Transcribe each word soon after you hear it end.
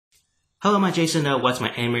Hello, my Jason. What's my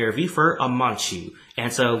anime review for Amanchu?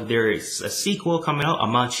 And so there is a sequel coming out,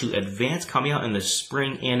 Amanchu Advance, coming out in the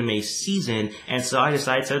spring anime season. And so I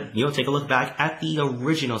decided to, take a look back at the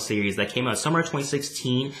original series that came out summer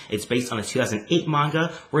 2016. It's based on a 2008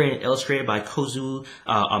 manga, written and illustrated by Kozu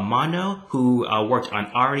Amano, who worked on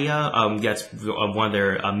Aria. That's one of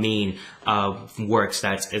their main works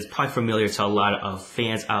that is probably familiar to a lot of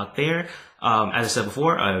fans out there. As I said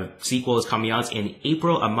before, a sequel is coming out in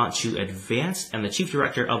April, Amanchu Advanced, and the chief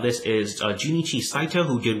director of this is Junichi Saito,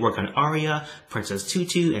 who did work on Aria, Princess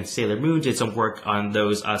Tutu, and Sailor Moon, did some work on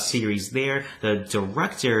those series there. The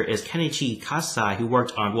director is Kenichi Kasai, who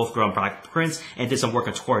worked on Wolf Girl and Black Prince, and did some work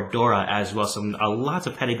on Toradora as well, so lots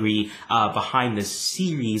of pedigree behind this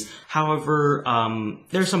series. However,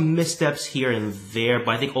 there's some missteps here and there,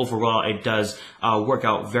 but I think overall it does work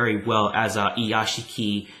out very well as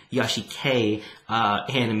Yashike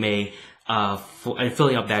anime, and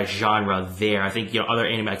filling up that genre there. I think, other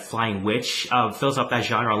anime like Flying Witch, fills up that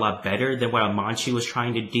genre a lot better than what Amanchu was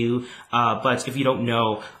trying to do. But if you don't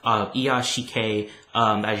know, Iyashike,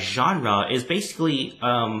 that genre is basically,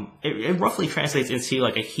 it roughly translates into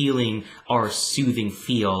like a healing or soothing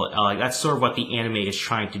feel. That's sort of what the anime is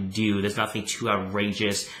trying to do. There's nothing too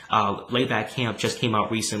outrageous. Layback Camp just came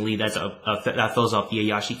out recently. That fills up the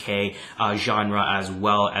Iyashike, genre as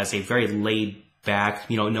well as a very laid back,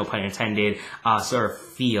 no pun intended, sort of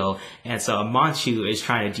feel. And so Amanchu is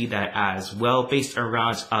trying to do that as well, based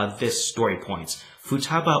around this story points.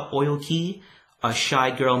 Futaba Oyoki, a shy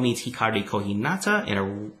girl meets Hikari Kohinata,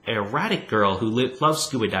 an erratic girl who loves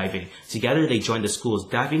scuba diving. Together, they join the school's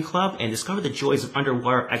diving club and discover the joys of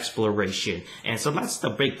underwater exploration. And so that's the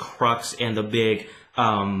big crux and the big,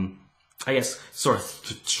 sort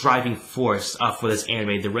of driving force for this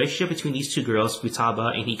anime. The relationship between these two girls,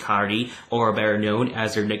 Futaba and Hikari, or better known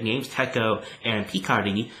as their nicknames, Teko and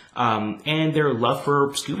Pikari, and their love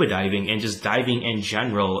for scuba diving and just diving in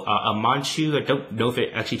general. Amanchu, I don't know if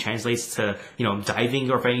it actually translates to,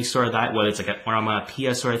 diving or any sort of that, whether it's like an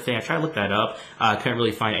onomatopoeia sort of thing. I tried to look that up. I couldn't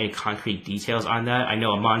really find any concrete details on that. I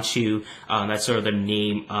know Amanchu, that's sort of the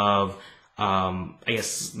name of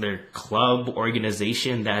their club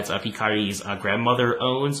organization that Hikari's grandmother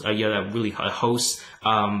owns, that really hosts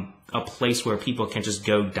a place where people can just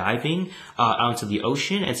go diving out into the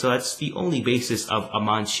ocean. And so that's the only basis of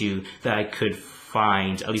Amanchu that I could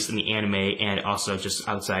find, at least in the anime, and also just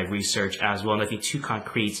outside research as well. Nothing too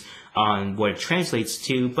concrete on what it translates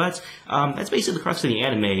to, but that's basically the crux of the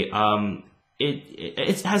anime.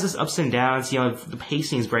 It has its ups and downs. The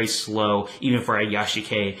pacing is very slow, even for a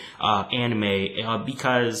Yashike anime,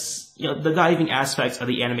 because the diving aspects of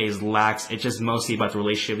the anime is lax. It's just mostly about the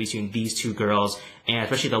relationship between these two girls, and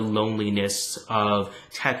especially the loneliness of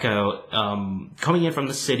Teko coming in from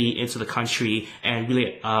the city into the country and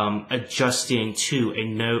really adjusting to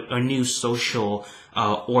a new social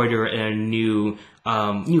order and new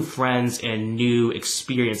friends and new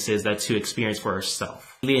experiences to experience for herself.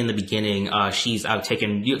 In the beginning, she's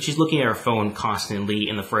she's looking at her phone constantly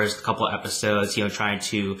in the first couple of episodes, trying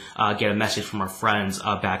to get a message from her friends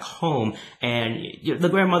back home. And the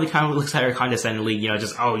grandmother kind of looks at her condescendingly,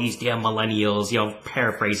 these damn millennials,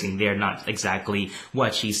 paraphrasing there, not exactly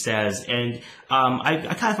what she says. And I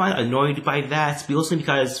kind of find annoyed by that, mostly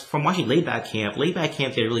because from watching Layback Camp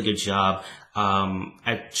did a really good job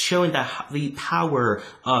at showing the power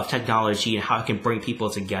of technology and how it can bring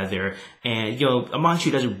people together. And,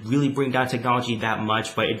 Amanchu doesn't really bring down technology that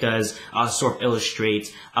much, but it does sort of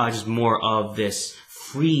illustrate just more of this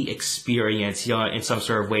free experience, in some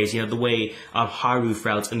sort of ways. The way Haru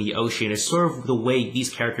felt in the ocean is sort of the way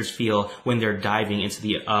these characters feel when they're diving into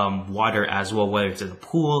the water as well, whether it's in the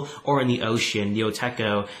pool or in the ocean.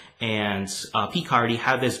 Teko and Pikari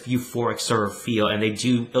have this euphoric sort of feel, and they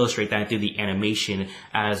do illustrate that through the animation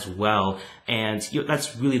as well. And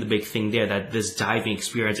that's really the big thing there, that this diving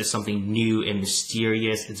experience is something new and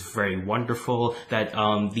mysterious. It's very wonderful that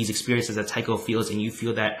these experiences that Teko feels, and you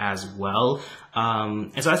feel that as well.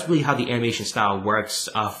 And so that's really how the animation style works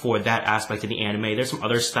for that aspect of the anime. There's some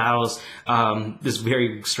other styles, this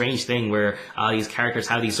very strange thing where these characters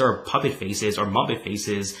have these sort of puppet faces or Muppet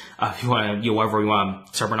faces, if you want to, whatever you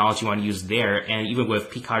want, terminology you want to use there. And even with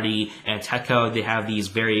Pikari and Teko, they have these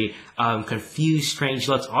very confused, strange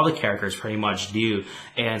looks. All the characters pretty much do.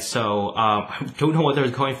 And so I don't know what they're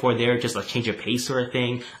going for there, just a change of pace sort of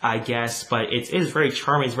thing, I guess. But it is very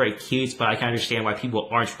charming, it's very cute, but I can understand why people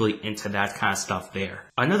aren't really into that kind of stuff there.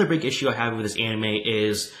 Another big issue I have with this anime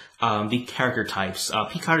is the character types.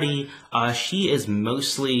 Pikari, she is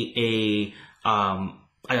mostly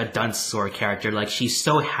a like a dunce sort of character. Like, she's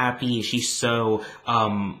so happy, she's so,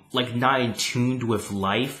 like, not in tune with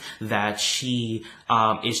life that she,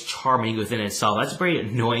 is charming within itself. That's very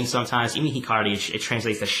annoying sometimes. Even Hikari, it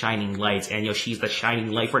translates to shining light, and, she's the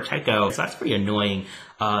shining light for Teko. So that's pretty annoying,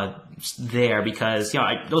 there, because,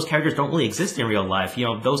 those characters don't really exist in real life.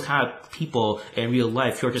 Those kind of people in real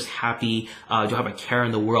life who are just happy, don't have a care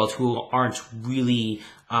in the world, who aren't really,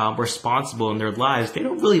 responsible in their lives, they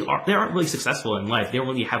aren't really successful in life. They don't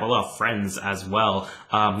really have a lot of friends as well.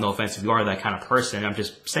 No offense if you are that kind of person. I'm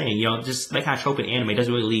just saying, just that kind of trope in anime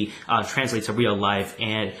doesn't really, translate to real life.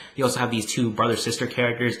 And you also have these two brother-sister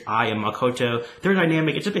characters, Ai and Makoto. Their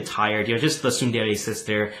dynamic, it's a bit tired, just the tsundere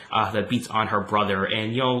sister, that beats on her brother.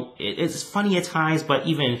 And, it's funny at times, but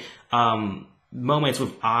even, moments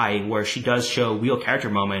with Ai where she does show real character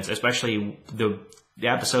moments, especially the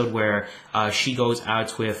episode where she goes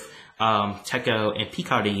out with Teko and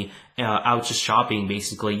Pikari out just shopping,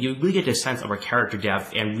 basically. You really get this sense of her character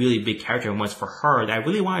depth and really big character moments for her that I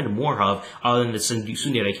really wanted more of, other than the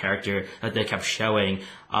tsundere character that they kept showing.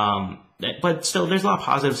 But still, there's a lot of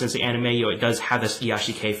positives in the anime. It does have this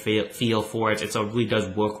Iyashikei feel for it. It really does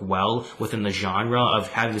work well within the genre of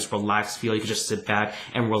having this relaxed feel. You can just sit back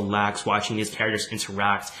and relax watching these characters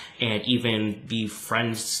interact. And even the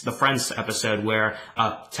friends episode where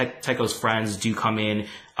Teko's friends do come in,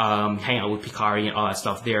 hang out with Pikari and all that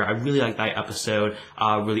stuff there. I really like that episode,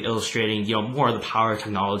 really illustrating, more of the power of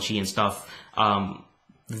technology and stuff,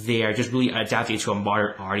 there, just really adapting to a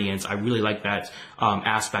modern audience. I really like that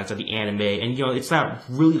aspect of the anime. And, it's not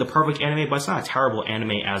really the perfect anime, but it's not a terrible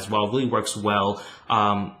anime as well. It really works well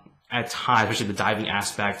at times, especially the diving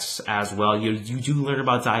aspects as well. You do learn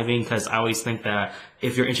about diving, because I always think that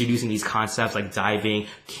if you're introducing these concepts like diving,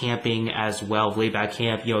 camping as well, layback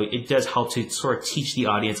camp, it does help to sort of teach the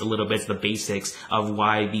audience a little bit the basics of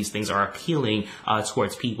why these things are appealing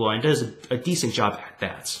towards people, and does a decent job at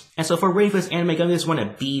that. And so for rating for this anime, I'm giving this one a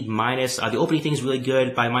B-. The opening thing is really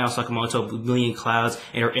good by Mayo Sakamoto, Million Clouds,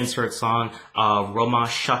 and her insert song, Roma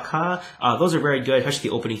Shaka. Those are very good, especially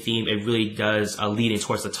the opening theme. It really does lead in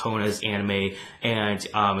towards the tone of this anime, and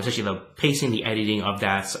especially the pacing, the editing of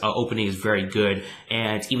that opening is very good.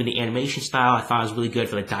 And even the animation style I thought was really good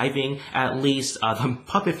for the diving, at least. The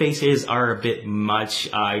puppet faces are a bit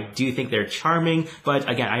much. I do think they're charming, but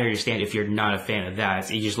again, I understand if you're not a fan of that.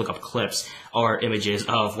 You just look up clips or images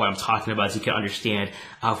of what I'm talking about so you can understand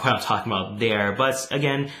what I'm talking about there. But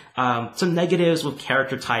again, some negatives with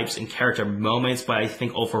character types and character moments, but I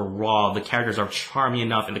think overall the characters are charming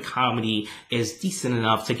enough and the comedy is decent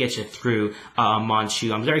enough to get you through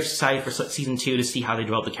Amanchu. I'm very excited for season 2 to see how they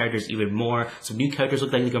develop the characters even more. Some new characters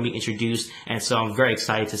look like they're going to be introduced, and so I'm very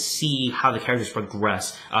excited to see how the characters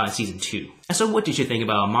progress in season 2. And so what did you think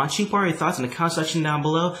about Amanchu? What are your thoughts in the comment section down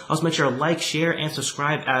below? Also make sure to like, share, and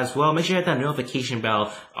subscribe as well. Make sure you hit that notification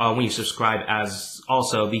bell when you subscribe as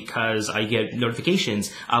also, because I get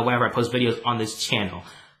notifications whenever I post videos on this channel.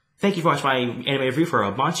 Thank you for watching my anime review for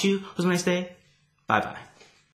Amanchu. Have a nice day. Bye bye.